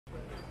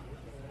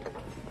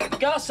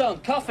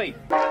Garçon, coffee.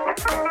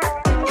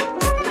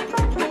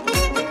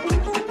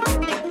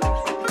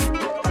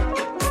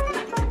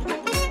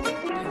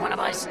 You want to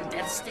buy some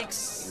death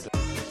sticks?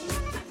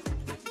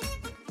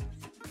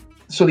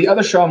 So the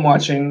other show I'm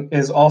watching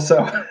is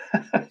also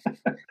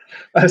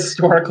a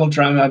historical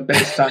drama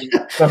based on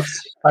books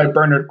by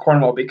Bernard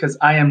Cornwell, because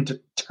I am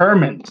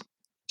determined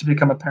to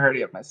become a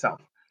parody of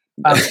myself.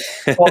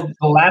 It's called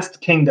The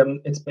Last Kingdom.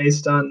 It's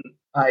based on,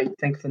 I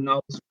think the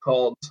novel's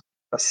called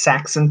The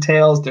Saxon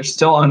Tales. They're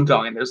still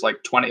ongoing. There's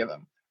like 20 of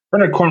them.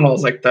 Bernard Cornwell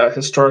is like the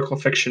historical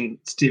fiction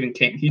Stephen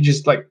King. He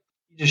just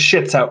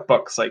shits out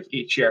books like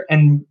each year,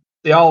 and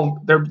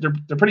they're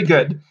pretty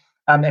good.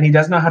 And he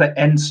does know how to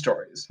end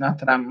stories. Not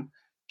that I'm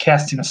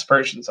casting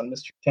aspersions on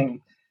Mr.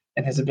 King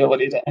and his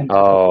ability to end.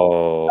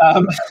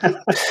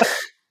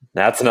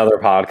 That's another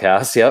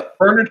podcast. Yep.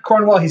 Bernard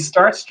Cornwell, he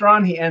starts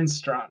strong, he ends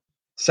strong.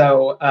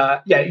 So,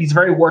 he's a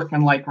very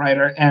workmanlike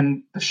writer,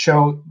 and the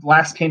show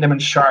Last Kingdom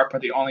and Sharp are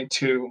the only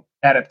two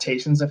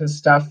adaptations of his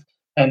stuff,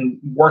 and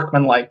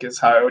workmanlike is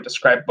how I would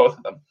describe both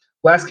of them.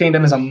 Last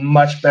Kingdom is a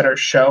much better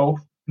show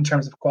in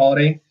terms of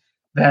quality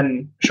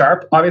than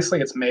Sharp.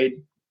 Obviously, it's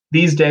made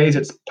these days,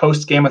 it's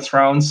post Game of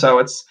Thrones, so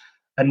it's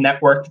a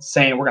network that's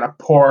saying we're going to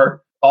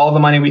pour all the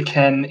money we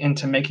can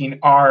into making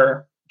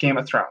our Game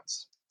of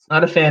Thrones. It's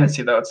not a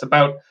fantasy, though. It's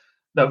about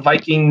the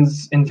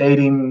Vikings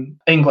invading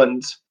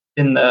England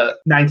in the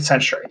 9th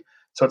century.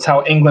 So it's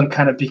how England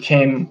kind of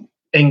became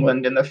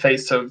England in the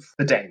face of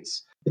the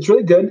Danes. It's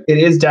really good. It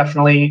is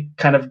definitely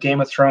kind of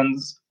Game of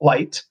Thrones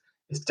light.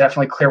 It's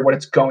definitely clear what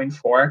it's going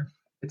for.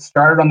 It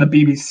started on the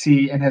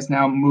BBC and has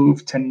now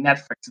moved to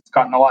Netflix. It's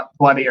gotten a lot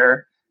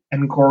bloodier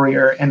and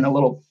gorier and a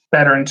little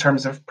better in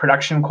terms of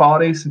production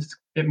quality since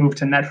it moved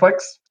to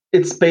Netflix.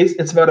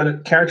 It's about a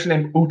character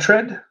named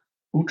Uhtred.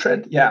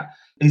 Uhtred, yeah.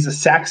 He's a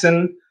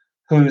Saxon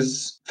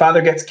whose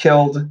father gets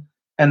killed,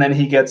 and then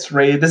he gets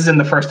raised. This is in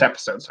the first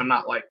episode, so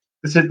not like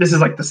this is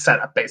like the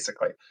setup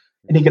basically.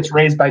 And he gets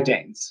raised by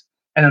Danes,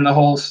 and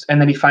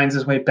then he finds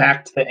his way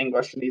back to the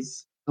English. And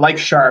he's like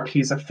Sharp.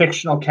 He's a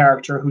fictional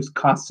character who's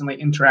constantly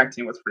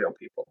interacting with real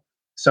people.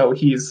 So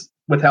he's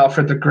with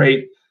Alfred the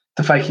Great.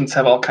 The Vikings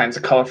have all kinds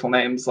of colorful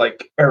names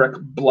like Eric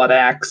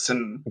Bloodaxe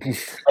and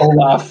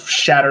Olaf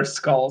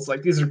Shatterskulls.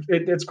 Like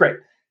it's great,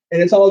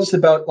 and it's all just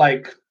about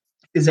like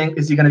is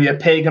he going to be a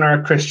pagan or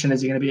a Christian?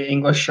 Is he going to be an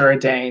English or a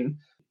Dane?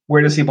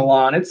 Where does he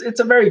belong? It's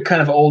a very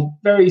kind of old,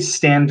 very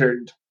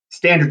standard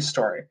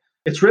story.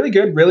 It's really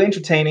good, really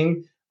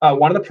entertaining.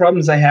 One of the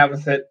problems I have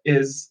with it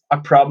is a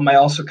problem I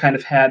also kind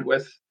of had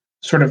with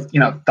sort of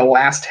the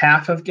last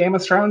half of Game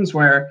of Thrones,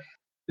 where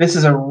this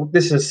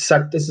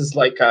is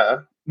like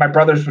my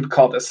brothers would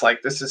call this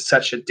like this is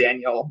such a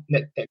Daniel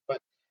nitpick, but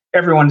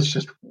everyone's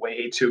just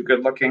way too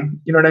good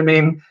looking. You know what I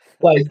mean?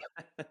 Like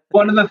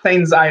one of the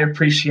things I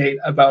appreciate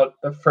about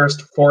the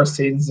first 4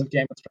 seasons of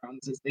Game of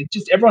Thrones is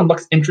everyone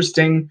looks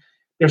interesting.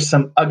 There's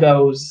some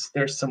uggos,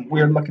 there's some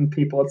weird looking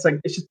people. It's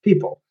just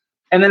people.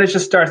 And then it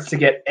just starts to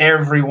get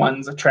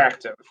everyone's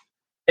attractive.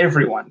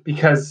 Everyone,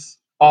 because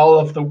all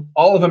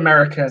of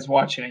America is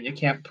watching it. You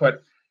can't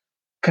put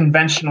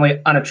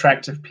conventionally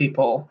unattractive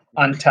people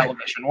on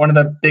television. One of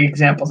the big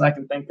examples I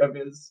can think of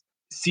is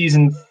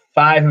season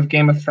 5 of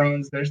Game of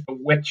Thrones. There's the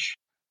witch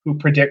who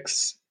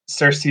predicts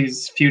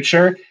Cersei's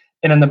future.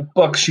 And in the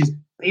book, she's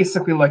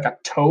basically like a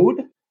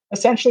toad,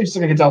 essentially. She's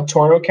like a Del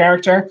Toro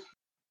character.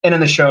 And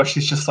in the show,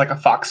 she's just like a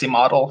foxy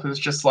model who's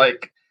just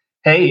like,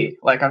 hey,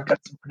 like I've got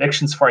some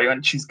predictions for you.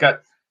 And she's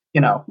got,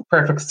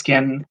 perfect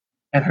skin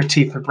and her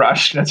teeth are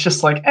brushed. And it's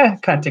just like, kind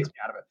of takes me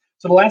out of it.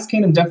 So The Last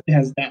Kingdom definitely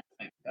has that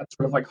thing. That's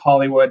sort of like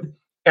Hollywood.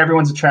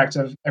 Everyone's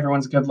attractive.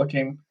 Everyone's good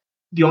looking.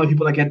 The only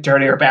people that get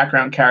dirty are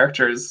background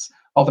characters.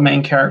 All the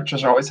main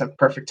characters always have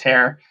perfect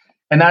hair.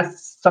 And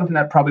that's something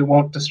that probably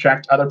won't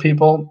distract other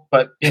people.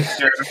 But if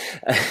you're...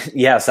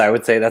 Yes, I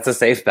would say that's a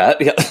safe bet.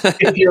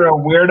 If you're a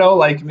weirdo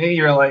like me,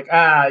 you're like,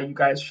 you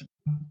guys should...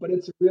 But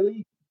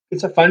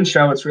it's a fun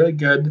show. It's really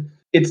good.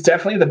 It's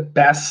definitely the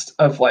best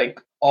of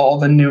like all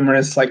the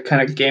numerous like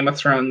kind of Game of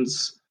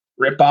Thrones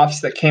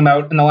ripoffs that came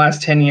out in the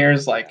last 10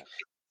 years, like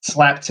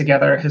slapped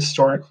together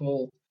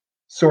historical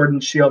sword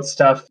and shield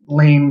stuff,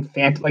 lame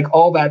fantasy, like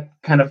all that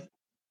kind of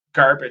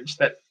garbage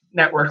that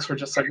networks were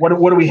just like, what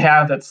do we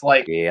have that's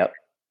like, yep.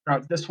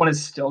 This one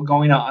is still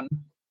going on.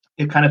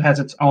 It kind of has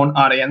its own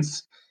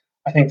audience.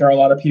 I think there are a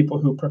lot of people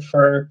who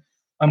prefer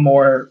a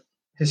more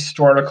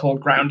historical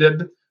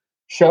grounded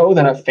show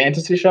than a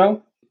fantasy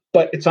show,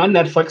 but it's on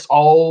Netflix.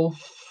 All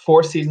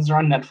 4 seasons are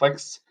on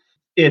Netflix.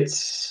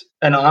 It's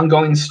an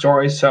ongoing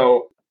story.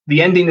 So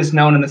the ending is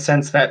known in the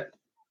sense that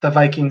the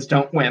Vikings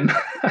don't win.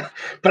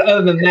 But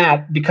other than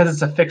that, because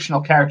it's a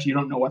fictional character, you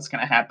don't know what's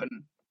going to happen.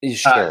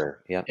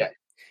 Sure. Yeah.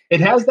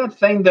 It has that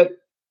thing that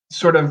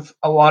sort of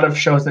a lot of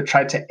shows that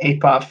tried to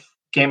ape off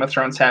Game of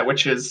Thrones had,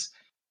 which is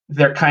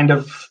they're kind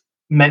of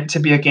meant to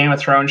be a Game of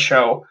Thrones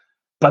show,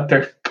 but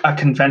they're a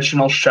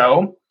conventional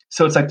show.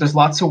 So it's like there's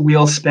lots of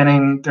wheel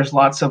spinning. There's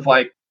lots of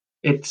like,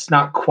 it's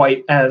not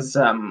quite as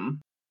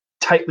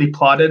tightly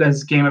plotted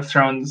as Game of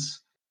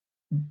Thrones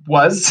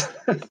was.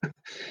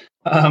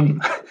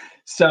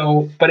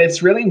 So, but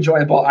it's really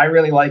enjoyable. I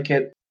really like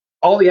it.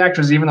 All the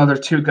actors, even though they're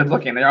too good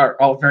looking, they are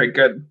all very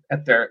good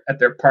at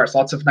their parts.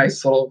 Lots of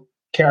nice little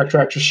character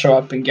actors show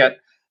up and get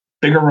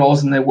bigger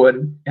roles than they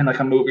would in like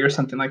a movie or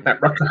something like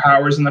that. Rutger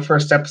Hauer's in the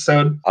first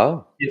episode.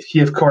 Oh, He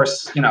of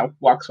course,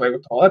 walks away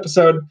with the whole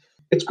episode.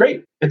 It's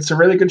great. It's a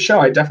really good show.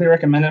 I definitely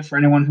recommend it for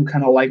anyone who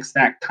kind of likes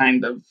that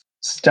kind of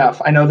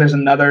stuff. I know there's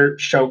another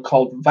show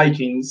called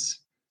Vikings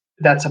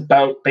that's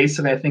about,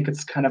 basically, I think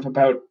it's kind of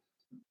about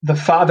the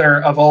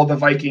father of all the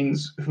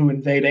Vikings who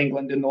invade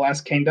England in the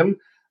Last Kingdom.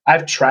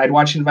 I've tried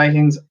watching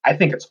Vikings. I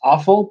think it's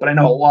awful, but I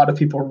know a lot of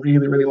people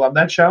really, really love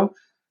that show.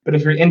 But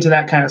if you're into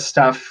that kind of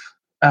stuff,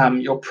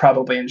 you'll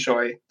probably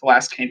enjoy The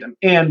Last Kingdom.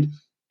 And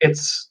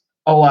it's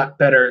a lot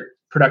better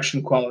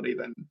production quality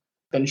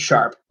than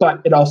Sharp.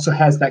 But it also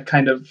has that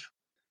kind of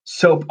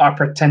soap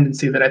opera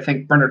tendency that I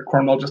think Bernard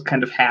Cornwell just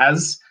kind of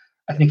has.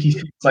 I think he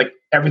feels like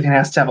everything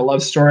has to have a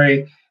love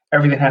story.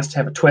 Everything has to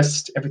have a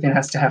twist. Everything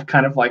has to have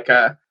kind of like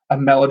a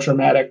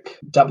melodramatic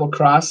double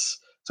cross.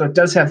 So it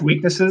does have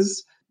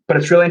weaknesses, but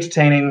it's really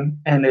entertaining,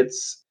 and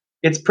it's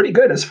pretty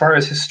good as far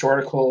as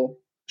historical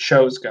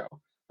shows go.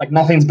 Like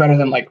nothing's better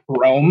than like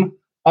Rome.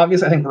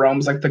 Obviously, I think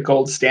Rome's like the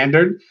gold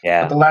standard.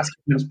 yeah. But The Last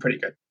Kingdom is pretty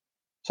good.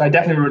 So I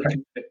definitely would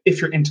recommend it if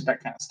you're into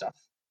that kind of stuff.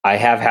 I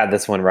have had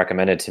this one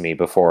recommended to me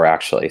before,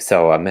 actually.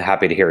 So I'm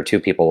happy to hear two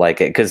people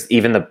like it, because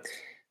even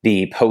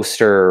the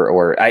poster,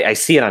 or I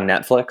see it on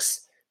Netflix.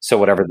 So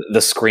whatever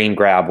the screen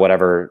grab,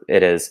 whatever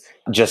it is,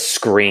 just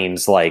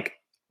screams like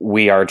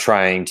we are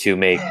trying to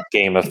make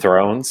Game of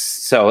Thrones.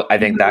 So I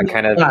think that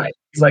kind of,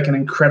 He's like an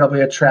incredibly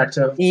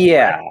attractive.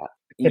 yeah.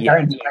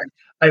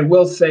 I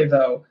will say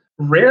though,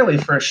 rarely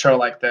for a show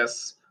like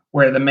this,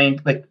 where the main,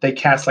 like they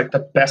cast like the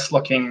best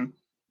looking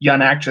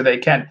young actor they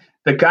can.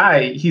 The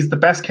guy, he's the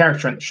best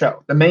character in the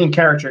show. The main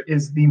character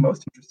is the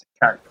most interesting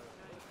character.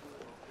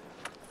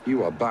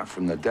 You are back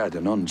from the dead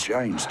and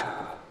unchanged.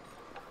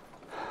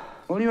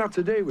 All you had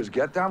to do was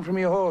get down from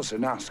your horse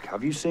and ask,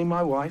 have you seen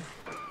my wife?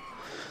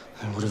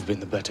 That would have been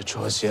the better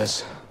choice,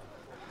 yes.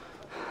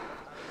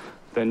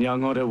 Then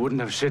young Otto wouldn't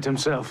have shit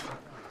himself.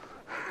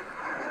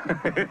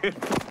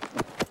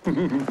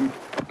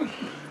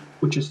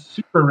 Which is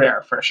super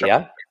rare for a show.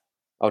 Yeah.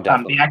 Oh,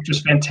 definitely. The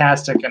actor's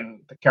fantastic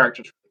and the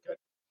character's really good.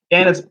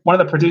 And it's one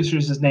of the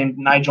producers is named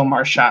Nigel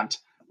Marchant,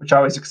 which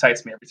always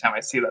excites me every time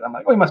I see that. I'm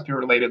like, oh, he must be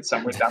related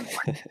somewhere down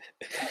the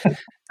line.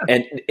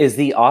 And is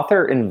the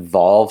author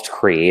involved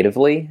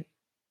creatively?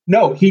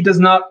 No, he does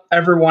not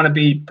ever want to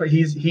be.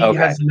 He Okay.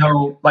 has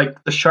no,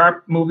 like, the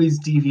Sharp movies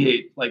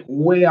deviate like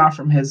way off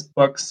from his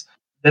books.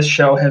 This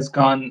show has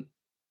gone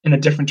in a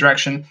different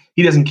direction.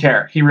 He doesn't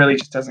care. He really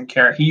just doesn't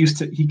care. He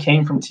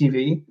came from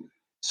TV,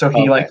 so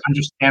he like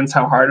understands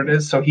how hard it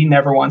is. So he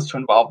never wants to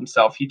involve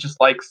himself. He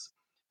just likes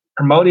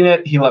promoting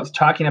it. He loves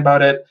talking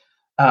about it.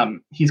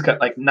 He's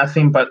got like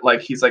nothing but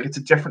like, he's like, it's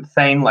a different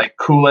thing, like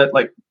cool it.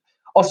 Like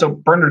also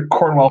Bernard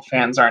Cornwell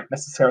fans aren't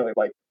necessarily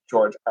like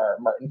George R. R.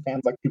 Martin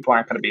fans. Like people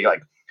aren't going to be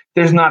like,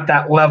 there's not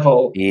that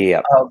level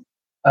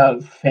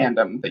of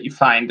fandom that you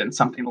find in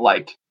something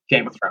like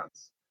Game of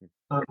Thrones.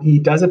 He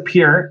does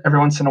appear every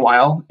once in a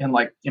while in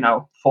like,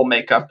 full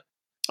makeup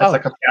as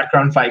like a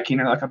background Viking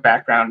or like a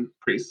background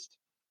priest.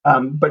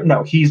 But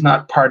no, he's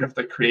not part of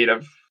the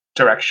creative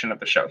direction of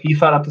the show. He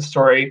thought up the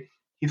story,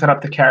 he thought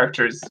up the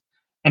characters,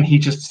 and he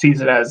just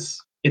sees it as,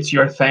 it's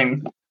your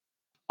thing.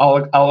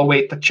 I'll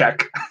await the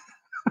check.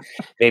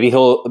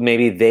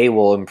 Maybe they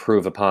will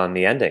improve upon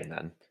the ending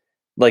then.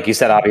 Like you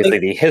said, obviously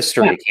the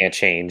history can't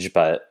change,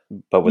 but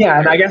with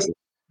and I guess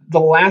the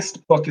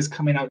last book is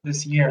coming out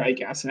this year, I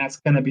guess, and that's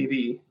going to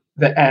be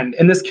the end.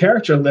 And this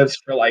character lives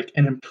for like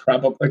an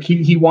improbable, like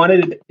he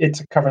wanted it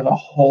to cover the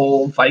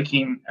whole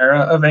Viking era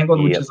of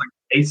England, which is like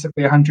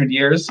basically 100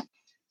 years.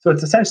 So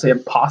it's essentially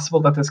impossible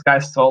that this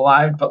guy's still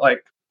alive, but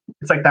like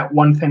it's like that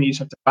one thing you just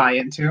have to buy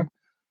into.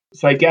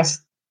 So I guess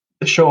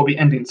the show will be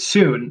ending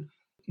soon.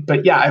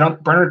 But yeah,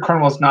 Bernard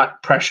Cornwell's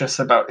not precious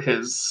about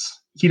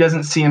he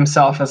doesn't see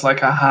himself as like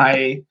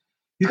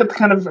he's got the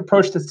kind of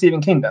approach that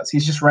Stephen King does.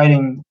 He's just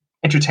writing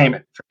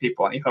entertainment for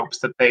people, and he hopes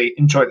that they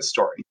enjoy the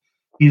story.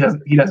 He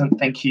doesn't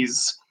think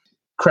he's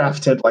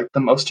crafted like the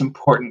most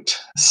important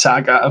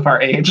saga of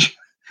our age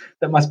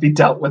that must be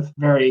dealt with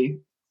very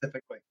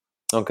specifically.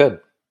 Oh, good.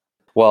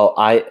 Well,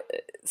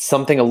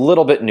 something a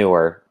little bit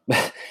newer.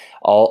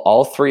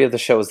 All three of the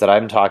shows that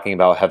I'm talking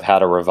about have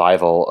had a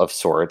revival of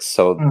sorts,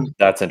 so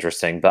that's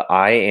interesting. But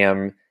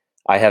I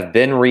have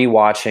been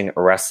rewatching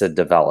Arrested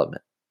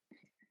Development,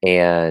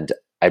 and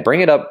I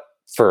bring it up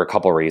for a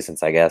couple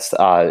reasons, I guess.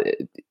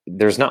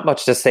 There's not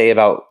much to say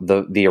about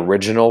the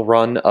original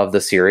run of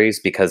the series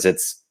because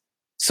it's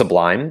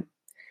sublime.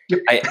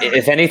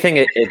 If anything,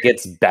 it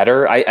gets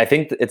better. I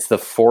think it's the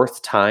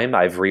fourth time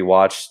I've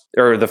watched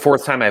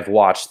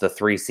the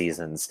 3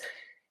 seasons,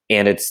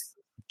 and it's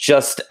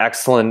just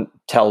excellent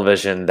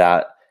television.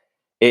 That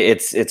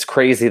it's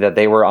crazy that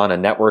they were on a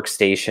network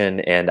station,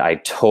 and I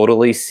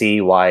totally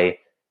see why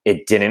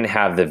it didn't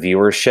have the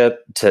viewership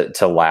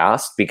to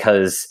last,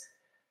 because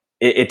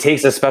it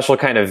takes a special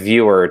kind of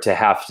viewer to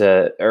have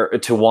to, or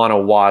to want to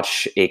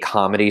watch a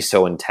comedy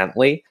so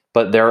intently.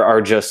 But there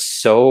are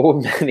just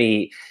so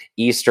many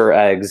Easter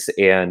eggs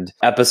and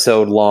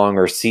episode long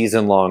or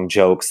season long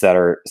jokes that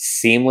are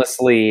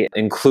seamlessly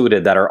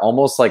included, that are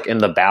almost like in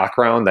the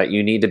background, that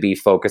you need to be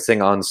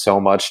focusing on so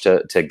much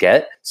to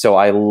get. So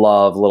I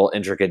love little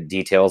intricate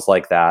details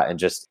like that. And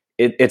just,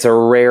 it's a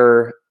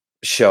rare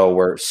show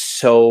where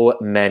so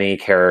many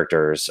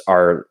characters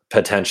are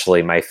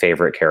potentially my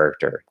favorite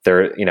character.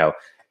 They're,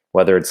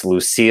 whether it's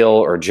Lucille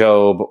or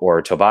Job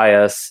or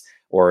Tobias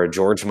or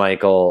George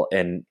Michael.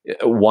 And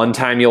one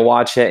time you'll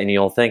watch it and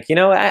you'll think,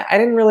 I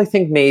didn't really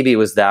think maybe it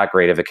was that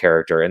great of a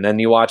character. And then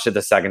you watch it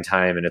the second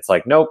time and it's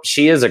like, nope,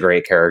 she is a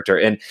great character.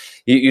 And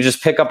you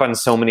just pick up on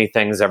so many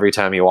things every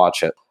time you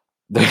watch it.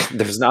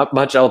 There's not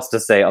much else to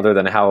say other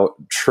than how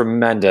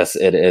tremendous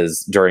it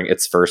is during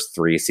its first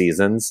 3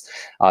 seasons,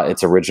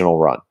 its original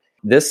run.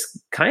 This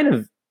kind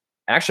of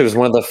actually was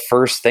one of the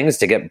first things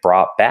to get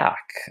brought back,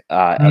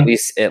 at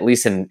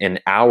least in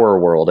our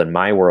world, in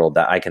my world,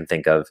 that I can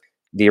think of.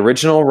 The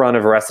original run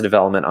of Arrested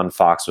Development on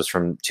Fox was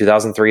from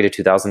 2003 to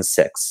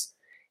 2006.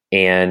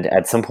 And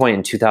at some point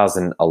in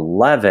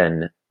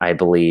 2011, I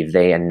believe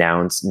they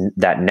announced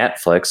that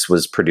Netflix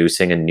was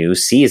producing a new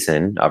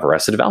season of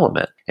Arrested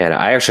Development. And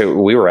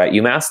we were at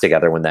UMass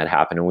together when that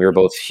happened, and we were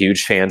both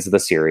huge fans of the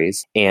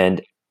series.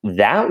 And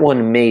that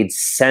one made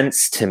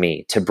sense to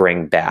me to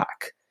bring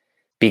back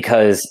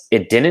because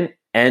it didn't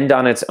end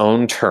on its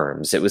own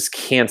terms. It was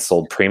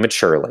canceled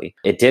prematurely.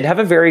 It did have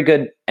a very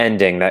good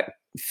ending that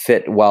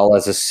fit well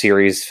as a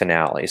series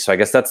finale. So I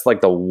guess that's like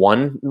the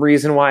one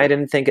reason why I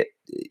didn't think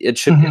it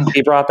should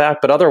be brought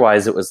back. But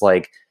otherwise, it was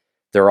like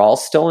they're all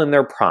still in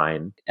their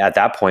prime. At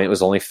that point, it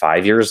was only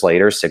 5 years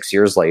later, 6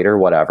 years later,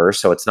 whatever.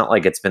 So it's not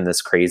like it's been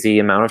this crazy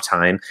amount of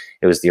time.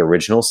 It was the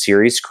original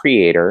series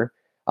creator.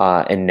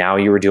 And now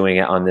you were doing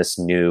it on this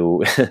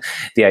new,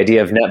 the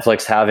idea of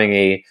Netflix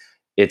having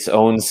its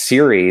own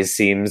series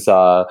seems,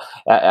 funny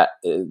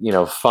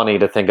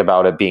to think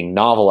about it being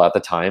novel at the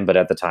time, but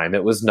at the time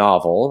it was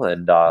novel.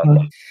 And,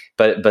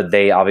 but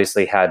they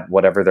obviously had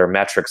whatever their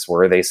metrics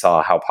were. They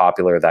saw how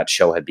popular that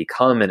show had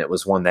become, and it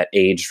was one that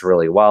aged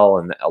really well.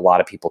 And a lot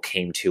of people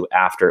came to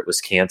after it was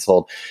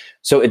canceled.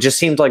 So it just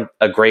seemed like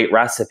a great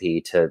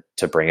recipe to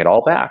bring it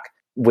all back.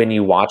 When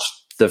you watch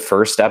the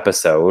first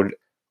episode,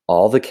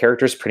 all the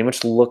characters pretty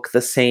much look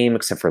the same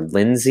except for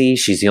Lindsay.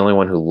 She's the only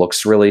one who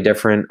looks really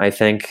different, I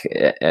think.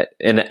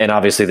 And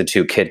obviously the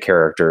 2 kid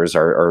characters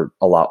are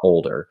a lot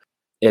older.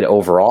 It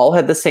overall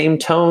had the same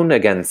tone,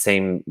 again,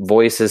 same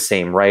voices,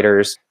 same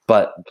writers.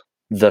 But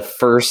the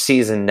first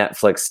season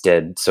Netflix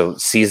did, so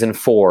season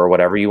 4,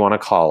 whatever you want to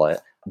call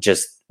it,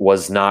 just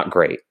was not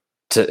great.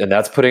 And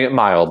that's putting it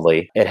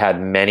mildly. It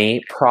had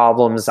many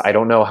problems. I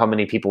don't know how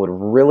many people would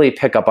really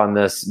pick up on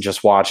this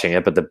just watching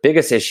it, but the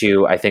biggest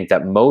issue I think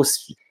that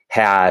most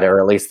had, or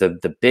at least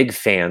the big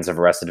fans of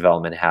Arrested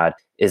Development had,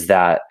 is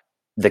that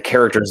the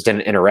characters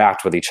didn't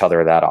interact with each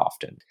other that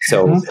often.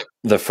 So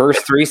the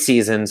first 3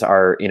 seasons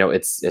are,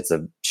 it's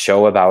a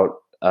show about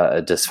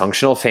a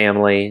dysfunctional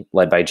family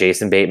led by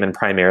Jason Bateman,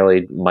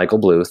 primarily Michael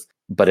Bluth,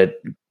 but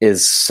it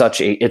is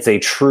it's a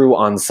true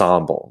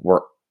ensemble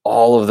where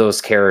all of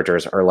those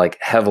characters are like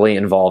heavily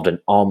involved in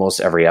almost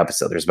every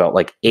episode. There's about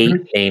like 8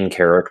 main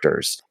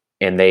characters,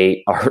 and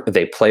they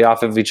play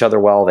off of each other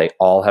well. They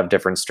all have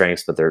different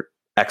strengths, but they're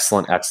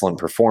excellent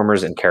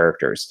performers and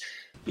characters.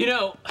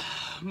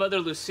 Mother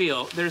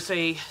Lucille, there's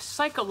a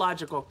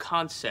psychological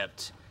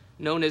concept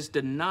known as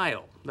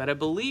denial that I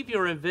believe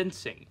you're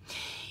evincing.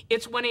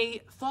 It's when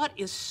a thought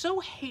is so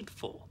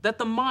hateful that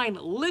the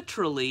mind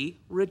literally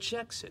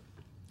rejects it.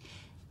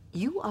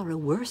 You are a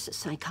worse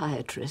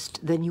psychiatrist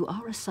than you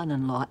are a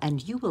son-in-law,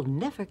 and you will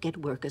never get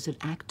work as an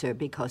actor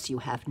because you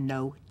have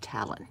no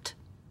talent.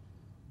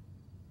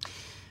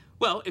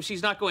 Well, if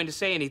she's not going to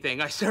say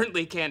anything, I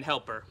certainly can't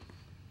help her.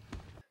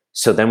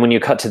 So then when you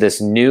cut to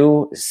this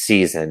new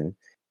season,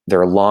 there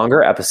are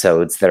longer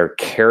episodes that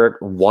are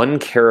one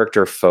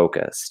character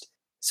focused.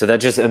 So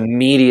that just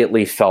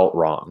immediately felt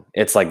wrong.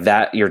 It's like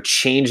that you're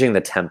changing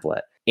the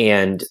template.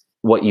 And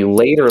what you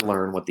later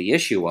learn what the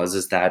issue was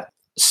is that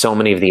so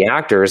many of the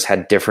actors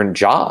had different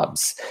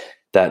jobs,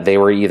 that they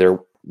were either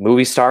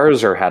movie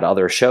stars or had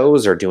other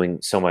shows or doing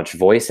so much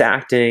voice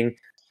acting.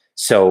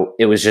 So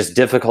it was just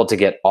difficult to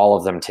get all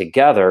of them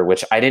together,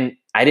 which I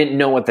didn't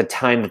know at the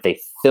time that they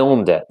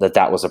filmed it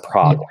that was a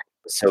problem.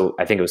 So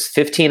I think it was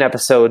 15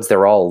 episodes. They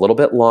were all a little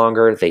bit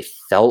longer. They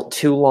felt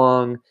too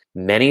long.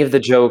 Many of the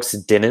jokes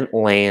didn't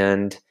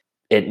land.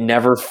 It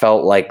never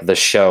felt like the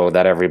show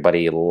that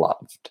everybody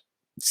loved.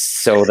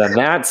 So then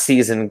that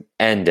season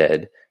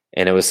ended,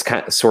 and it was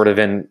sort of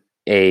in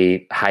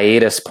a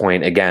hiatus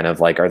point again of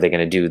like, are they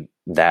going to do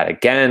that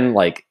again?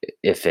 Like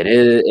if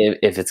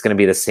it's going to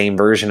be the same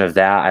version of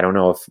that, I don't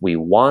know if we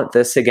want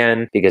this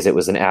again, because it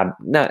was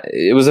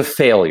it was a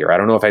failure. I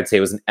don't know if I'd say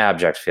it was an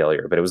abject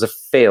failure, but it was a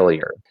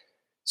failure.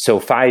 So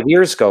 5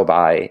 years go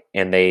by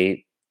and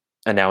they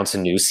announce a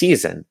new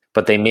season,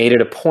 but they made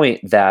it a point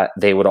that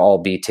they would all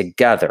be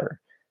together.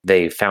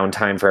 They found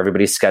time for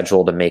everybody's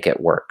schedule to make it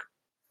work.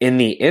 in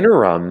the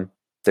interim,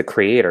 the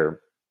creator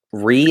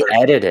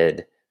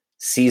re-edited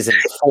season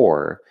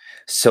 4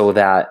 so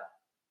that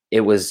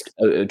it was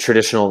a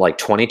traditional like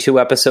 22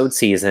 episode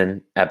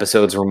season.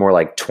 Episodes were more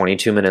like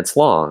 22 minutes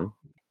long.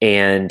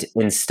 And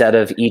instead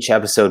of each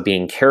episode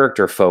being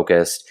character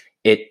focused,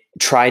 it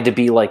tried to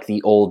be like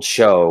the old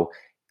show,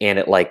 and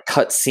it like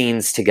cut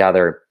scenes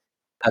together.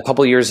 A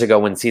couple years ago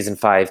when season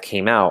 5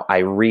 came out,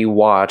 I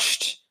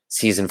rewatched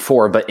season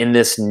 4, but in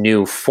this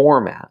new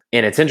format.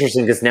 And it's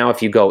interesting because now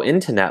if you go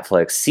into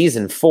Netflix,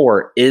 season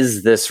 4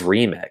 is this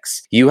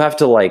remix. You have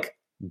to like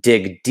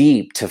dig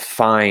deep to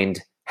find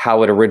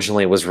how it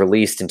originally was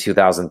released in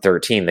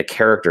 2013, the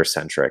character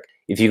centric.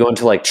 If you go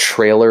into like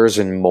trailers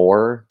and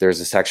more,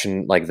 there's a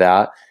section like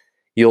that.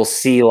 You'll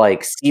see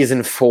like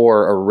season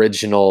 4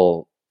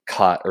 original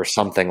cut or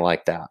something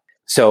like that.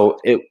 So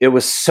it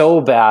was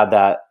so bad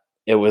that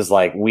it was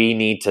like, we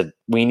need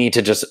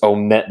to just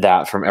omit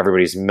that from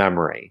everybody's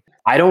memory.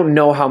 I don't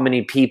know how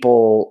many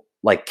people,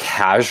 like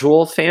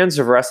casual fans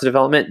of Arrested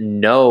Development,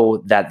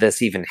 know that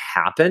this even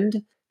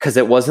happened, because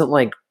it wasn't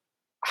like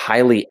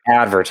highly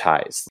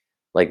advertised.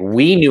 Like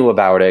we knew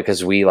about it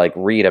because we like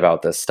read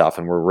about this stuff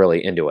and we're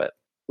really into it.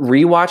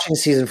 Rewatching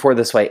season 4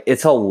 this way,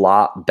 it's a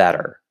lot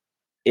better.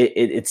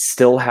 It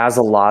still has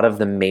a lot of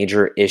the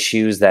major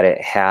issues that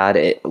it had.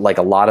 Like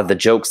a lot of the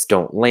jokes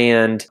don't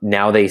land.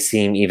 Now they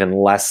seem even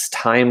less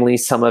timely,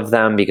 some of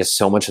them, because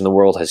so much in the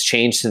world has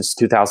changed since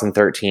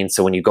 2013.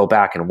 So when you go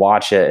back and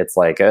watch it, it's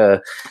like,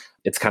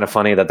 it's kind of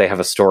funny that they have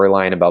a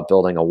storyline about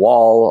building a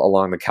wall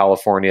along the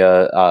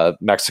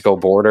California-Mexico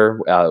border,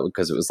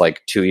 because it was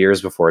like 2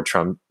 years before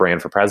Trump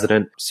ran for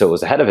president. So it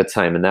was ahead of its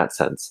time in that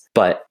sense.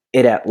 But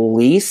it at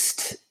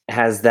least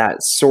has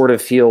that sort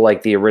of feel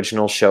like the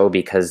original show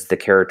because the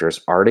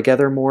characters are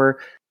together more.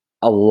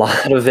 A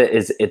lot of it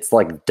is, it's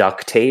like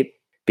duct tape,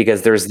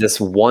 because there's this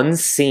one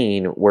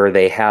scene where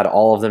they had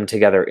all of them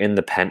together in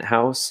the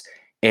penthouse,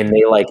 and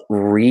they like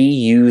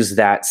reuse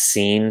that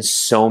scene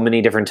so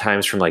many different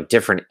times from like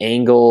different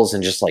angles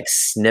and just like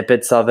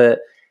snippets of it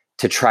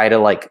to try to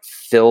like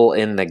fill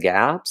in the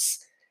gaps.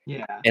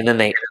 Yeah. And then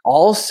they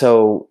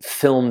also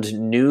filmed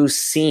new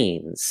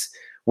scenes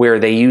where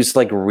they used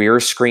like rear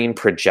screen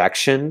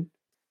projection.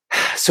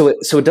 So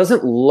it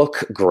doesn't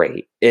look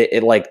great.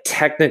 It like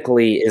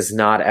technically is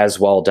not as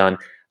well done.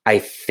 I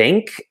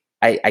think,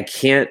 I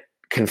can't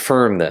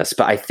confirm this,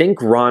 but I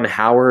think Ron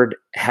Howard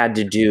had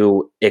to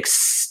do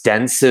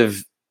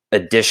extensive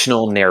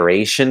additional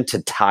narration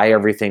to tie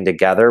everything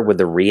together with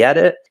the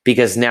re-edit,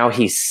 because now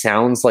he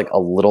sounds like a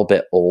little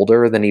bit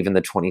older than even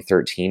the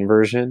 2013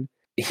 version.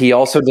 He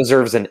also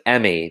deserves an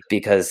Emmy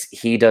because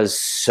he does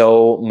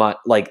so much.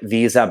 Like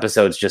these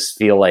episodes just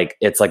feel like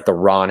it's like the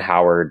Ron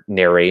Howard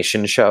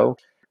narration show,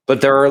 but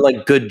there are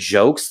like good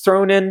jokes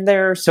thrown in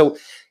there. So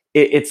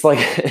it's like,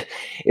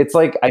 it's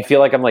like, I feel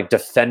like I'm like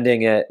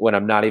defending it when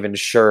I'm not even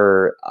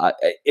sure.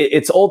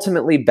 It's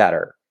ultimately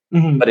better,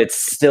 but it's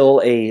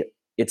still a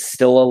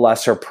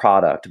lesser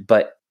product.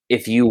 But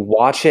if you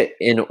watch it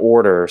in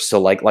order,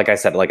 so like I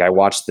said, like I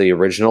watched the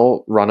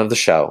original run of the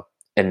show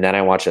and then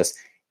I watch this,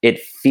 it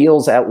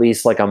feels at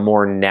least like a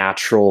more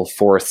natural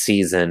 4th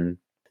season,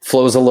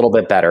 flows a little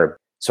bit better.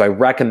 So I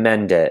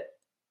recommend it,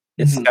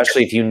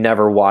 especially if you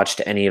never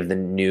watched any of the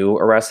new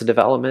Arrested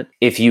Development.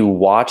 If you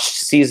watched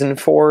season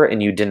 4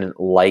 and you didn't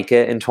like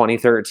it in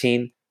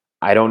 2013,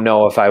 I don't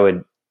know if I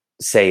would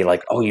say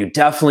like, oh, you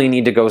definitely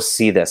need to go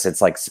see this.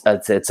 It's like,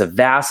 it's a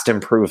vast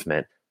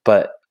improvement,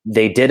 but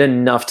they did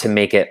enough to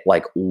make it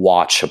like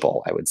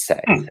watchable, I would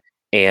say.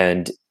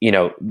 And, you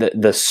know,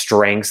 the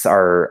strengths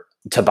are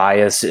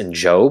Tobias and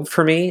Job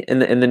for me in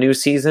the new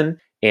season,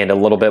 and a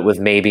little bit with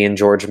Maybe and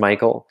George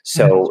Michael.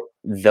 So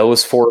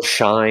those 4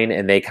 shine,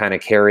 and they kind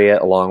of carry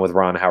it along with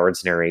Ron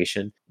Howard's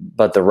narration.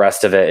 But the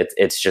rest of it,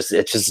 it's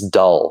just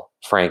dull,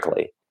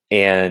 frankly.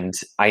 And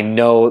I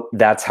know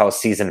that's how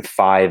season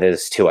 5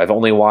 is too. I've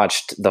only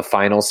watched the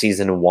final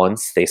season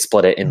once. They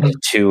split it into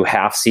 2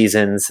 half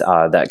seasons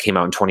that came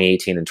out in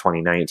 2018 and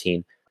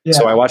 2019. Yeah.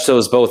 So I watched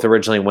those both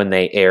originally when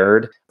they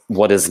aired.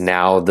 What is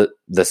now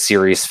the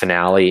series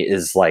finale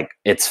is like,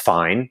 it's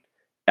fine.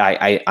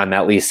 I'm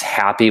at least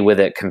happy with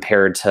it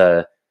compared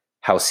to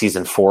how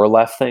season 4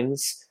 left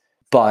things.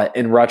 But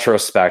in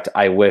retrospect,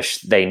 I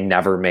wish they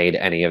never made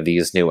any of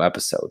these new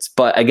episodes.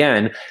 But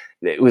again,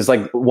 it was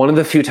like one of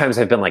the few times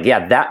I've been like,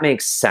 yeah, that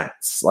makes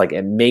sense. Like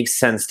it makes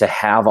sense to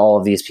have all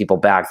of these people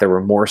back. There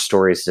were more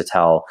stories to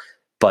tell,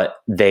 but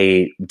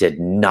they did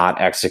not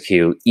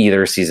execute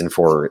either season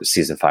 4 or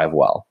season 5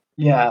 well.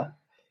 Yeah.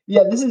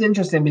 Yeah, this is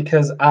interesting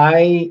because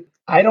I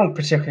don't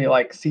particularly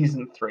like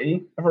season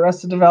 3 of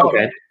Arrested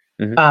Development.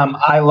 Okay.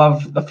 I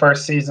love the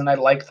first season. I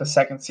like the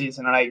second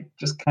season, and I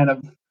just kind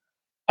of,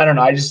 I don't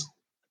know.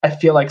 I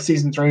feel like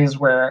season 3 is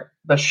where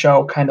the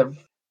show kind of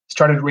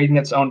started reading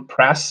its own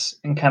press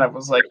and kind of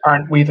was like,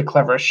 aren't we the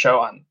cleverest show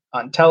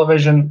on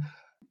television?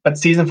 But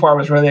season 4 I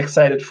was really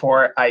excited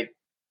for. I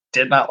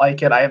did not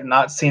like it. I have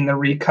not seen the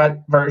recut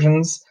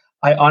versions.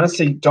 I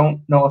honestly don't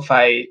know if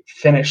I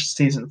finished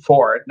season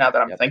 4 now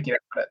that I'm thinking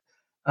about it.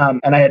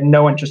 And I had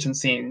no interest in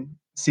seeing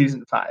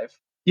season 5.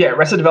 Yeah,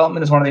 Arrested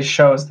Development is one of these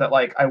shows that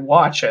like I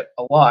watch it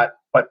a lot,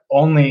 but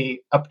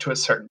only up to a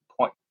certain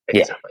point,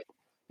 basically.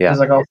 Yeah. There's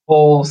like a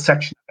whole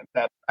section of it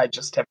that I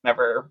just have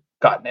never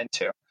gotten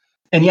into.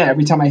 And yeah,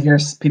 every time I hear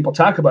people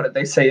talk about it,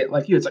 they say it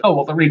like you. It's like, oh,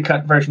 well, the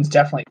recut version's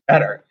definitely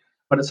better,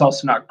 but it's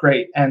also not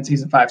great. And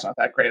season 5's not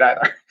that great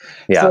either.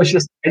 Yeah. So it's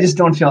just, I just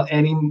don't feel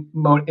any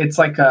it's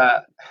like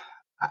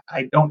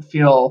I don't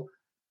feel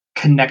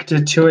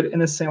connected to it in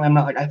the same way. I'm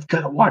not like, I've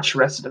got to watch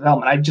Arrested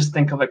Development. I just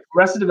think of like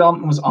Arrested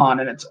Development was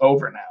on and it's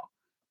over now.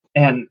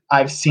 And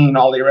I've seen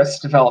all the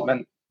Arrested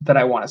Development that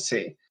I want to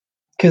see.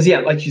 Because yeah,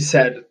 like you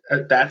said,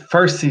 that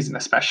first season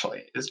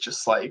especially is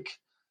just like,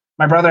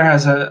 my brother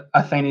has a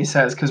thing he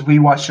says, because we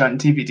watched it on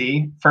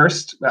DVD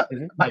first.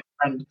 My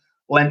friend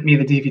lent me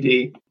the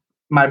DVD.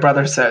 My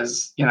brother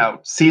says,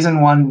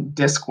 season 1,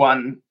 disc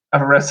 1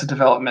 of Arrested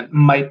Development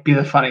might be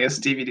the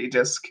funniest DVD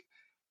disc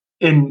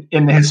in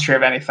the history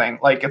of anything.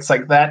 Like, it's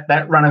like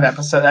that run of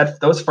episode,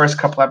 those first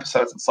couple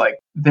episodes, it's like,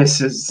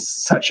 this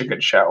is such a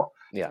good show.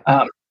 Yeah.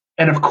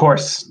 And of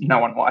course, no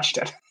one watched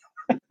it.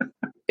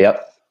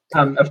 Yep.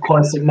 Of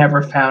course, it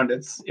never found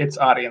its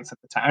audience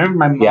at the time. I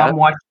remember my mom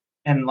watched it,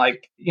 and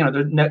like,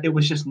 it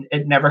was just,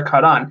 it never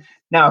caught on.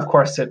 Now, of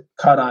course, it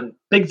caught on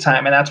big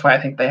time, and that's why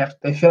I think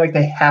they feel like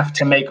they have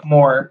to make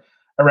more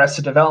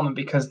Arrested Development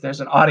because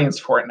there's an audience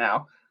for it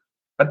now.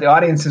 But the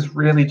audience is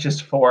really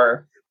just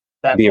for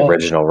that the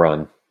original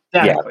run.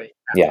 Exactly.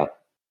 Yeah.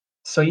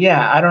 So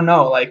yeah, I don't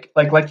know. Like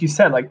you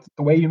said, like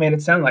the way you made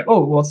it sound like,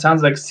 oh, well, it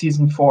sounds like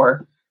season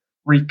 4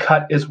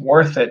 recut is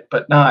worth it,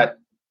 but not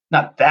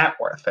that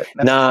worth it.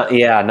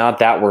 Not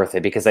that worth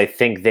it, because I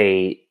think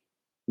they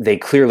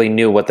clearly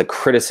knew what the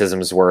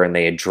criticisms were and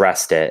they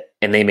addressed it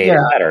and they made it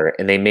better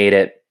and they made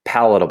it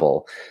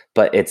palatable,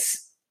 but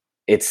it's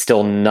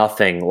still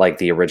nothing like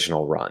the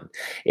original run.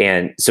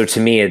 And so to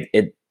me,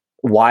 it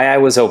why I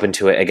was open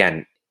to it,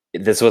 again,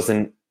 this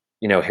wasn't,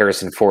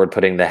 Harrison Ford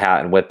putting the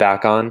hat and whip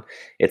back on.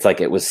 It's like,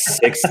 it was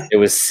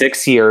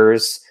 6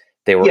 years.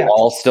 They were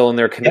all still in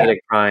their comedic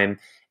prime.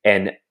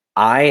 And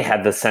I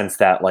had the sense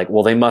that like,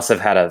 well, they must have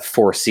had a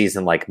 4th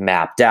season like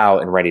mapped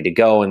out and ready to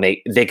go. And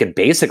they could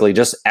basically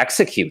just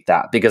execute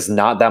that because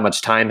not that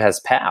much time has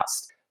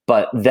passed.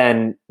 But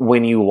then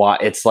when you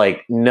watch, it's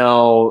like,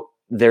 no,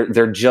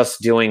 they're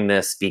just doing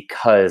this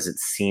because it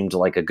seemed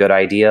like a good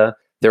idea.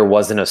 There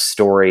wasn't a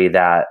story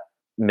that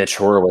Mitch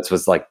Horowitz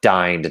was like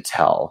dying to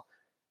tell.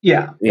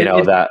 Yeah. It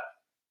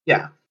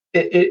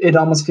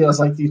almost feels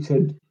like you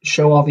could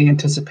show all the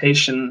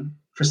anticipation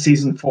for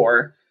season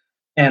 4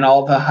 and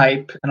all the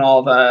hype and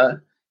all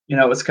the,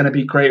 it's going to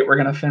be great, we're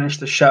going to finish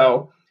the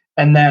show,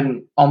 and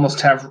then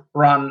almost have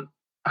Ron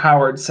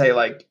Howard say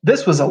like,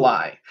 this was a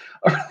lie,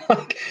 or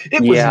like,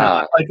 it was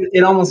not. Like,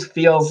 it almost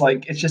feels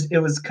like it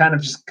was kind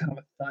of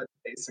a thud,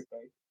 basically.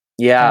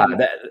 Yeah,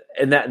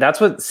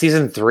 that's what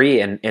season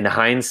 3 in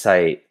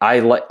hindsight I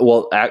like.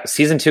 Well,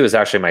 season 2 is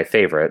actually my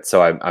favorite,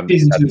 so I'm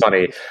that's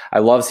funny. I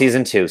love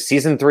season 2.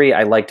 Season 3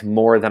 I liked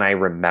more than I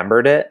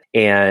remembered it,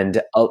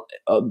 and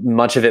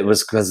much of it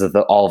was because of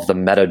all of the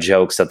meta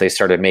jokes that they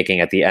started making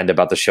at the end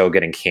about the show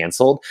getting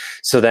canceled.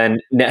 So then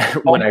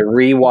when I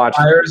rewatched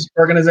Fires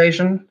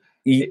Organization.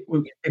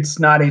 It's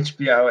not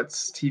HBO,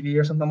 it's TV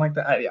or something like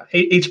that. Yeah,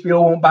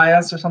 HBO won't buy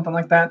us or something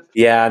like that.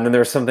 Yeah, and then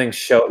there's something it's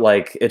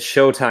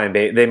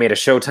Showtime. They made a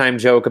Showtime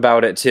joke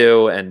about it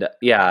too, and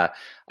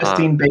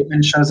Christine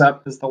Bateman shows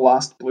up as the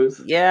Lost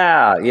Bluth.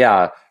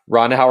 Yeah.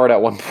 Ron Howard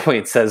at one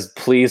point says,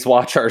 "Please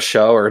watch our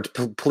show," or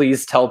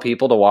 "Please tell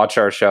people to watch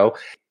our show."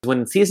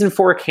 When season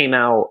 4 came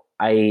out,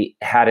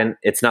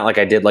 it's not like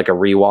I did like a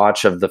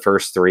rewatch of the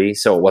first 3,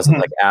 so it wasn't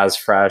like as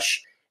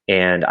fresh.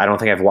 And I don't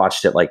think I've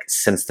watched it like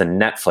since the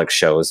Netflix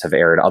shows have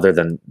aired, other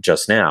than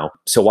just now.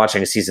 So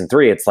watching season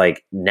 3, it's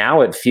like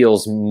now it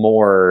feels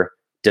more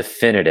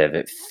definitive.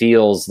 It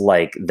feels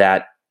like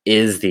that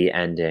is the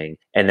ending.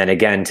 And then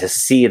again, to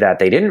see that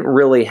they didn't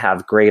really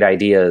have great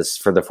ideas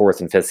for the 4th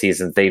and 5th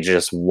seasons. They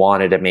just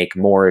wanted to make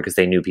more because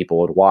they knew people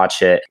would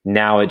watch it.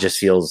 Now it just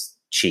feels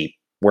cheap.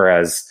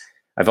 Whereas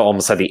I've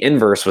almost had the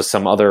inverse with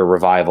some other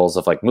revivals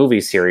of like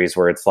movie series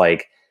where it's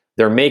like,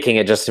 they're making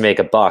it just to make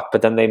a buck,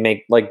 but then they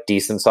make like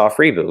decent soft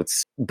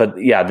reboots. But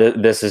yeah,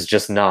 this is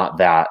just not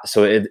that.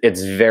 So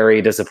it's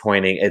very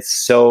disappointing. It's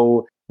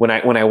so, when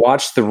I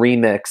watched the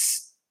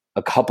remix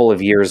a couple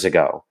of years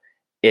ago,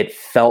 it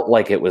felt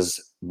like it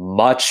was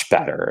much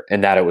better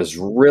and that it was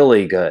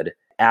really good.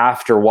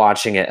 After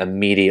watching it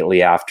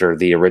immediately after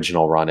the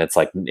original run, it's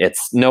like,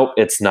 nope,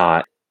 it's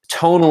not.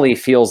 Tonally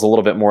feels a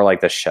little bit more like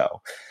the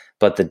show.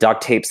 But the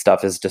duct tape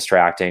stuff is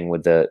distracting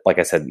with like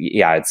I said,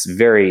 it's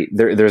very,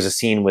 there's a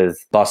scene with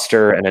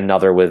Buster and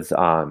another with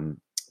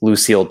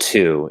Lucille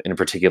 2 in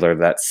particular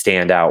that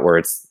stand out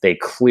where they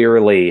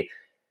clearly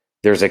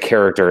there's a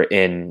character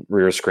in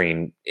Rear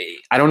Screen.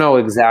 I don't know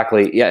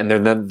exactly. Yeah, and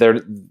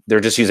they're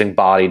just using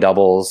body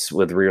doubles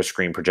with rear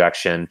screen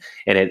projection,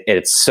 and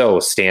it's so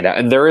standout.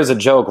 And there is a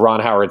joke. Ron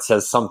Howard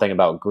says something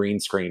about green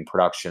screen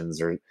productions,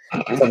 or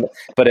something,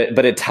 but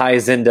it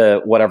ties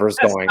into whatever's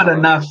going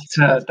on. That's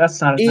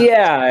not enough.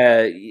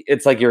 Yeah,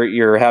 it's like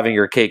you're having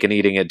your cake and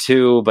eating it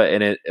too, but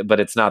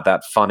it's not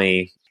that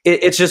funny.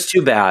 It's just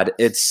too bad.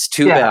 It's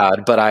too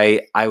bad. But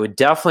I would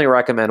definitely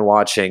recommend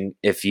watching,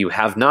 if you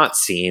have not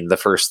seen the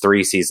first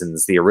 3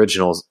 seasons, the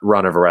original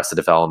run of Arrested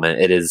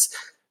Development. It is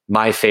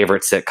my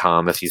favorite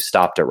sitcom. If you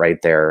stopped it right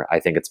there,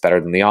 I think it's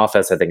better than The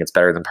Office. I think it's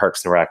better than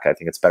Parks and Rec. I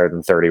think it's better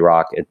than 30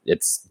 Rock.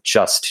 It's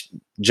just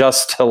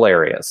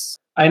hilarious.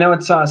 I know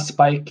it saw a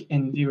spike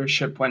in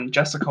viewership when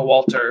Jessica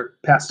Walter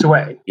passed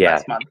away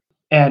last month.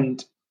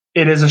 And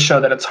it is a show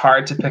that it's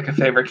hard to pick a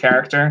favorite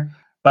character.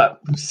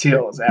 But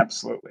Lucille is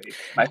absolutely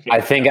my favorite.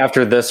 I think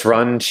after this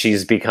run,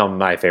 she's become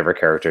my favorite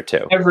character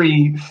too.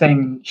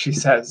 Everything she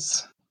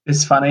says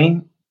is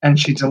funny, and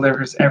she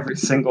delivers every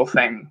single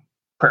thing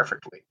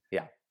perfectly.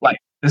 Yeah. Like,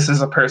 this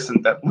is a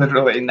person that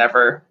literally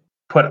never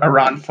put a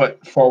wrong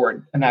foot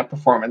forward in that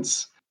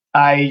performance.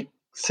 I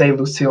say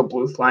Lucille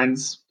Bluth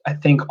lines, I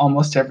think,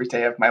 almost every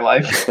day of my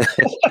life.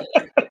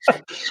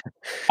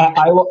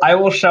 I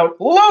will shout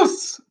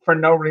 "loose" for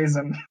no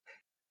reason.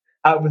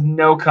 With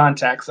no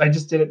context. I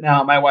just did it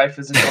now. My wife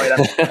is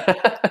annoyed.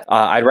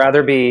 I'd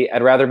rather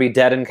be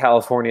dead in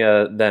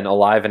California than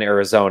alive in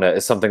Arizona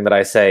is something that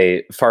I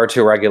say far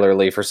too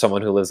regularly for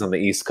someone who lives on the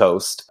East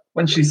Coast.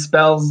 When she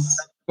spells,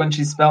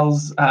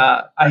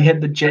 I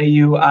hid the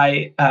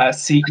Juice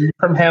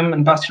from him,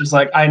 and Buster's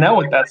like, I know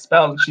what that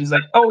spells. And she's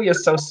like, oh, you're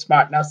so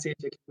smart. Now see if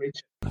you can reach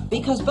it.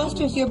 Because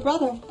Buster's your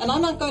brother, and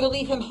I'm not going to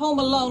leave him home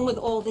alone with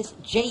all this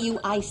Juice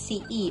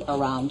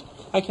around.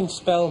 I can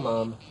spell,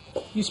 Mom.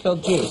 You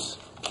spelled juice.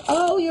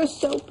 Oh, you're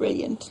so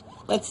brilliant.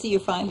 Let's see you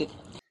find it.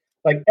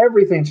 Like,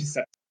 everything she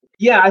says.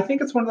 Yeah, I think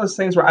it's one of those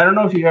things where I don't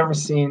know if you've ever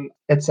seen,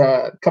 it's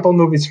a couple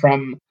movies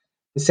from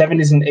the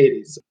 70s and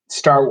 80s,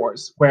 Star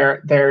Wars,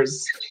 where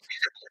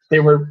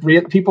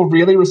people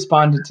really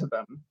responded to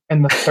them,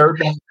 and the third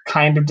one was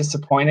kind of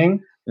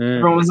disappointing.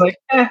 Everyone was like,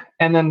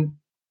 and then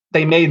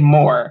they made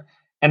more,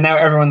 and now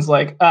everyone's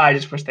like, I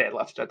just wish they had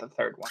left it at the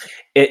third one.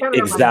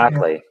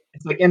 Exactly.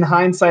 It's like, in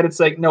hindsight, it's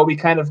like, no, we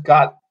kind of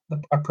got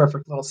a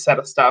perfect little set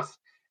of stuff,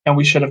 and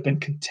we should have been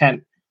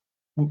content.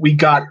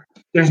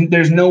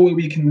 There's no way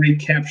we can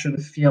recapture the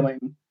feeling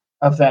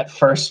of that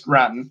first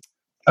run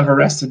of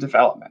Arrested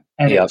Development,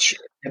 and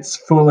it's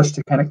foolish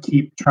to kind of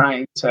keep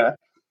trying to,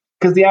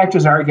 because the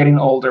actors are getting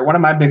older. One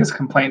of my biggest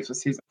complaints with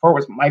season 4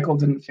 was Michael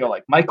didn't feel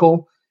like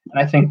Michael,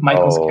 and I think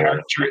Michael's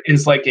character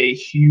is like a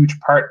huge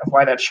part of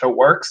why that show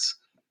works,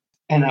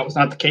 and that was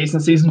not the case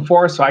in season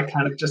 4. So I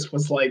kind of just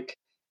was like,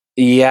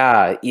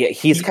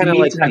 he's kind of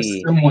like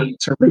someone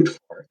to root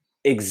for.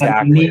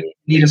 Exactly. You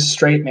need a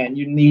straight man.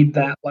 You need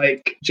that.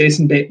 Like,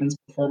 Jason Bateman's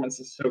performance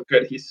is so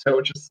good. He's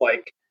so just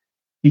like,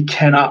 he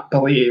cannot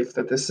believe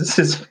that this is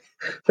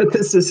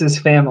his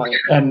family,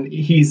 and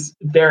he's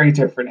very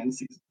different in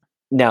season.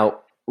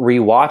 Now,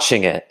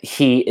 rewatching it,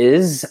 he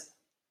is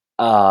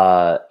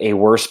a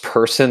worse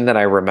person than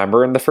I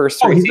remember in the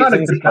first 3 seasons. Not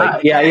a good guy.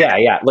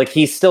 Yeah. Like,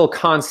 he still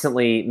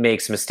constantly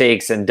makes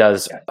mistakes and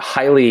does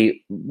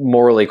highly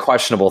morally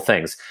questionable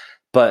things.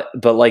 But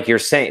like you're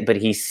saying, but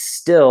he's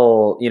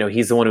still,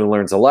 he's the one who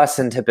learns a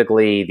lesson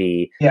typically.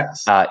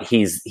 He's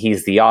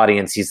the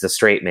audience, he's the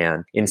straight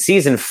man. In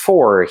season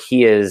 4,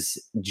 he is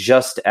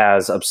just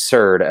as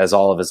absurd as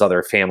all of his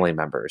other family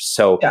members.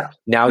 So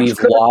now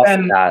you've lost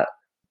that.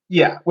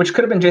 Yeah, which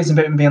could have been Jason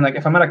Bateman being like,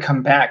 if I'm going to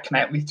come back, can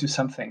I at least do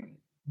something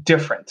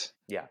different?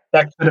 Yeah.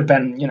 That could have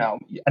been,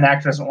 an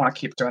actor doesn't want to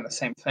keep doing the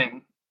same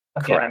thing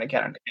again and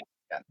again and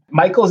again.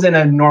 Michael's in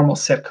a normal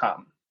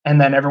sitcom, and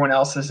then everyone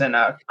else is in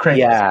a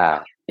crazy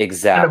sitcom.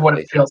 Exactly. Kind of what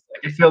it feels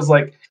like. It feels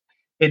like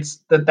it's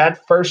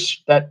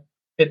that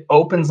it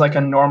opens like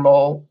a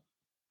normal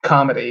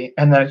comedy,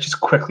 and then it just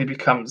quickly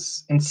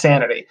becomes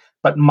insanity.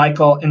 But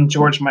Michael and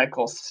George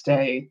Michael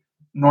stay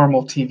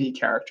normal TV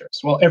characters,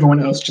 while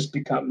everyone else just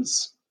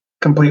becomes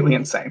completely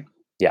insane.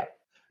 Yeah,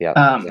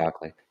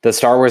 exactly. The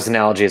Star Wars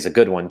analogy is a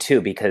good one too,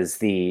 because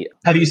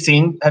I've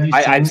seen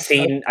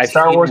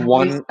Star Wars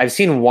one. Movies? I've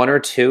seen 1 or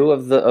 2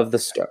 of the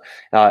Star.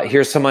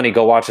 Here's some money.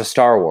 Go watch a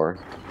Star Wars.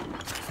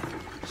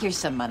 Here's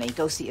some money.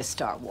 Go see a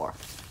Star Wars.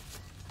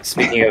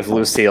 Speaking of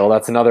Lucille,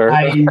 that's another.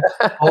 I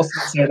also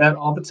say that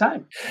all the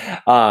time.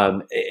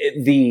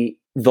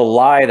 The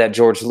lie that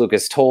George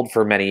Lucas told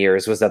for many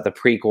years was that the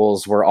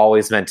prequels were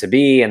always meant to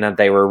be, and that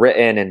they were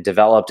written and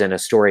developed in a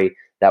story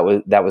that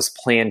was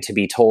planned to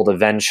be told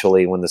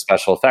eventually when the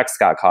special effects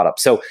got caught up.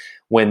 So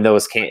when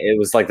those came, it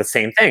was like the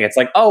same thing. It's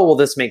like, oh, well,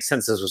 this makes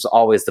sense. This was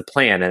always the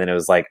plan. And then it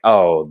was like,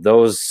 oh,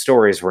 those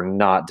stories were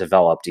not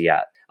developed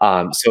yet.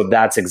 So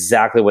that's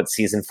exactly what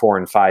season 4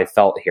 and 5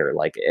 felt here.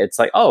 Like, it's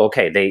like, oh,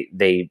 okay,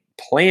 they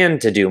planned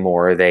to do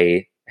more.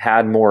 They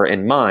had more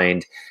in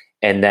mind.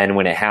 And then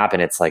when it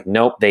happened, it's like,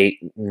 nope, they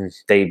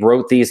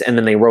wrote these, and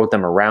then they wrote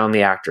them around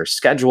the actor's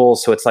schedule.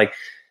 So it's like,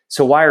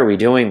 So why are we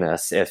doing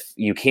this if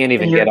you can't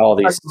even get all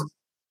these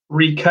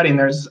recutting?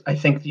 I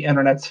think the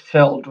internet's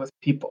filled with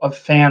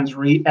fans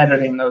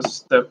re-editing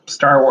the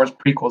Star Wars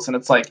prequels, and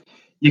it's like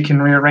you can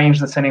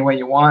rearrange this any way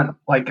you want.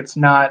 Like, it's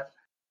not,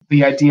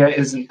 the idea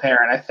isn't there.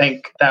 And I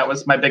think that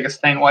was my biggest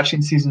thing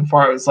watching season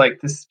 4. It was like,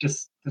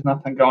 there's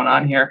nothing going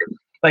on here.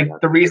 Like,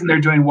 the reason they're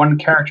doing one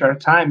character at a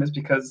time is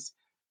because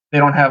they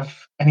don't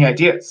have any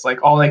ideas.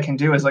 Like, all they can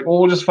do is like, well,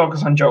 we'll just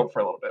focus on Job for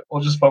a little bit.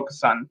 We'll just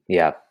focus on.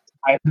 Yeah.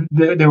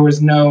 There was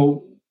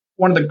no.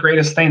 One of the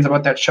greatest things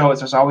about that show is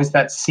there's always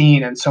that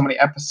scene in so many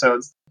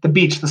episodes, the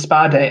beach, the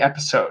spa day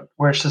episode,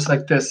 where it's just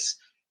like this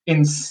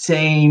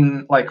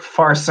insane, like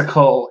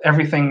farcical,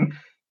 everything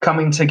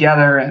coming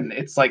together, and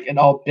it's like it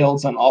all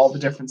builds on all the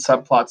different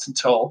subplots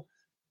until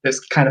this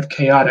kind of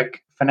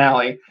chaotic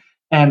finale.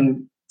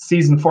 And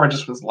season 4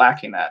 just was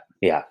lacking that.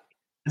 Yeah.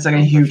 It's like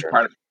a huge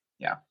part of it.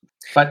 Yeah.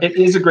 But it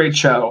is a great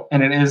show,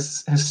 and it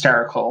is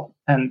hysterical,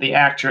 and the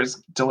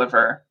actors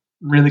deliver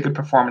really good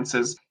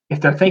performances. If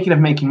they're thinking of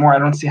making more, I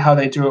don't see how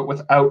they do it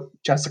without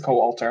Jessica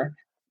Walter.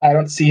 I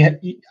don't see it.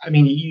 I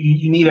mean,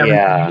 you need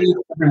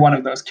every one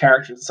of those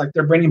characters. It's like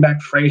they're bringing back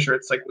Frasier.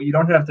 It's like, well, you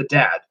don't have the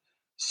dad,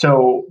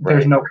 so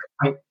there's no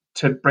point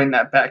to bring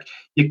that back.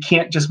 You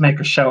can't just make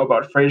a show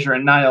about Frasier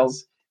and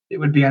Niles. It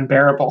would be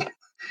unbearable.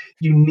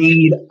 You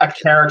need a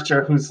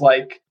character who's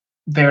like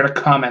there to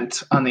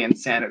comment on the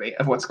insanity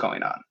of what's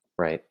going on.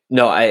 Right.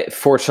 No,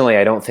 fortunately,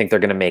 I don't think they're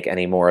going to make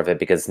any more of it,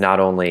 because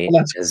not only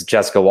has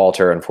Jessica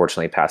Walter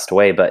unfortunately passed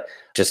away, but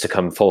just to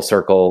come full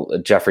circle,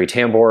 Jeffrey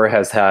Tambor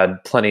has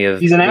had plenty of...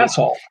 He's an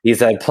asshole.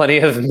 He's had plenty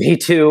of Me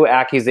Too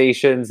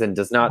accusations and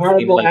does not...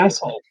 Horrible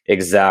asshole.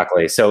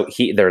 Exactly. So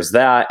there's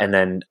that, and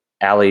then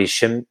Ali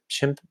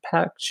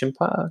Shimpa?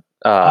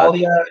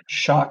 Alia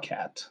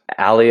Shawkat.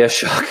 Alia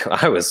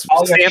Shawkat. I was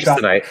stamps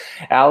tonight.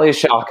 Alia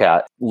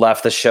Shawkat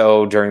left the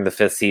show during the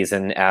 5th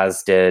season,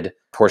 as did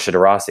Portia de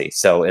Rossi.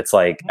 So it's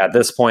like, at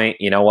this point,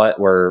 you know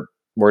what? We're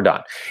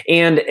done.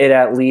 And it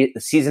at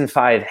least season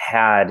 5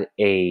 had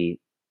a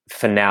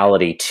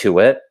finality to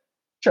it.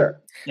 Sure.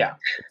 Yeah.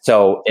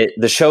 So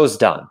the show's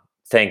done.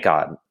 Thank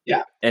God.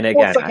 Yeah. And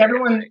again, it's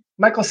like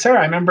Michael Cera.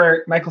 I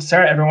remember Michael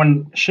Cera.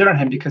 Everyone shit on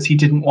him because he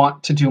didn't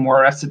want to do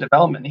more Arrested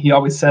Development. He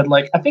always said,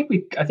 like, I think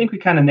we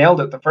kind of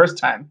nailed it the first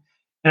time,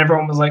 and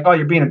everyone was like, "Oh,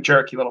 you're being a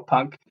jerk, you little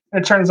punk."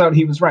 And it turns out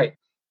he was right.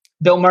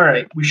 Bill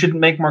Murray, we shouldn't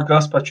make more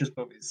Ghostbusters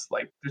movies.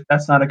 Like,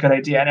 that's not a good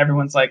idea. And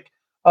everyone's like,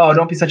 "Oh,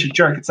 don't be such a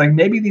jerk." It's like,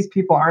 maybe these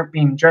people aren't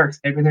being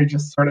jerks. Maybe they're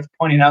just sort of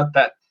pointing out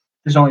that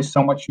there's only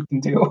so much you can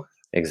do.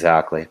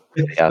 Exactly.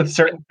 With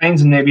certain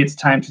things, and maybe it's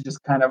time to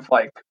just kind of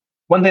like.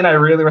 One thing I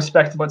really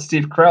respect about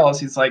Steve Carell is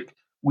he's like,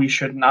 we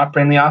should not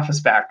bring The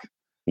Office back.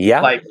 Yeah,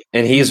 like,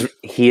 and he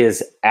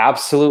is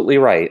absolutely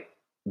right.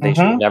 They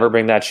should never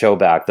bring that show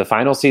back. The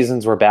final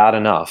seasons were bad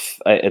enough.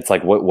 It's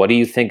like, what do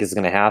you think is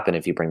going to happen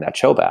if you bring that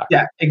show back?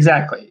 Yeah,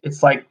 exactly.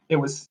 It's like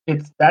it's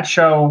that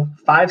show,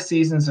 5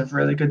 seasons of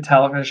really good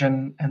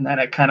television, and then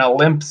it kind of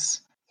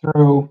limps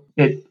through.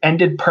 It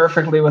ended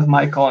perfectly with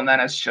Michael, and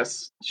then it's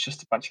just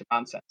a bunch of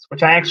nonsense,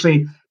 which I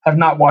actually have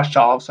not watched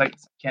all of, so I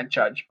can't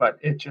judge. But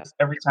it just,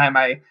 every time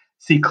I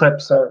see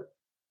clips or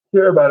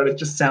hear about it, it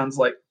just sounds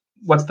like,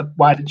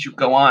 why did you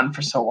go on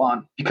for so long?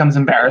 It becomes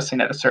embarrassing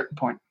at a certain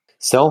point.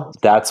 So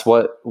that's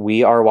what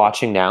we are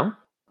watching now.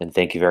 And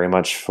thank you very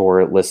much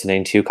for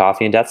listening to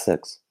Coffee and Death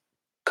Sticks.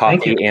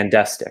 Coffee and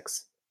Death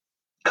Sticks.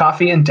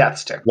 Coffee and Death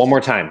Sticks. One more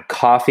time.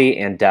 Coffee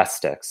and Death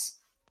Sticks.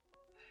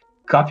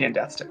 Coffee and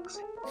Death Sticks.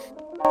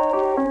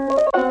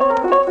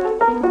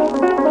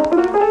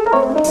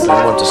 You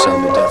don't want to sell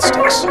me death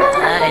sticks.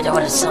 I don't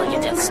want to sell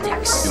you death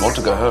sticks. You want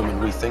to go home and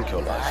rethink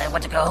your life. I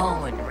want to go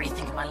home and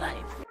rethink my life.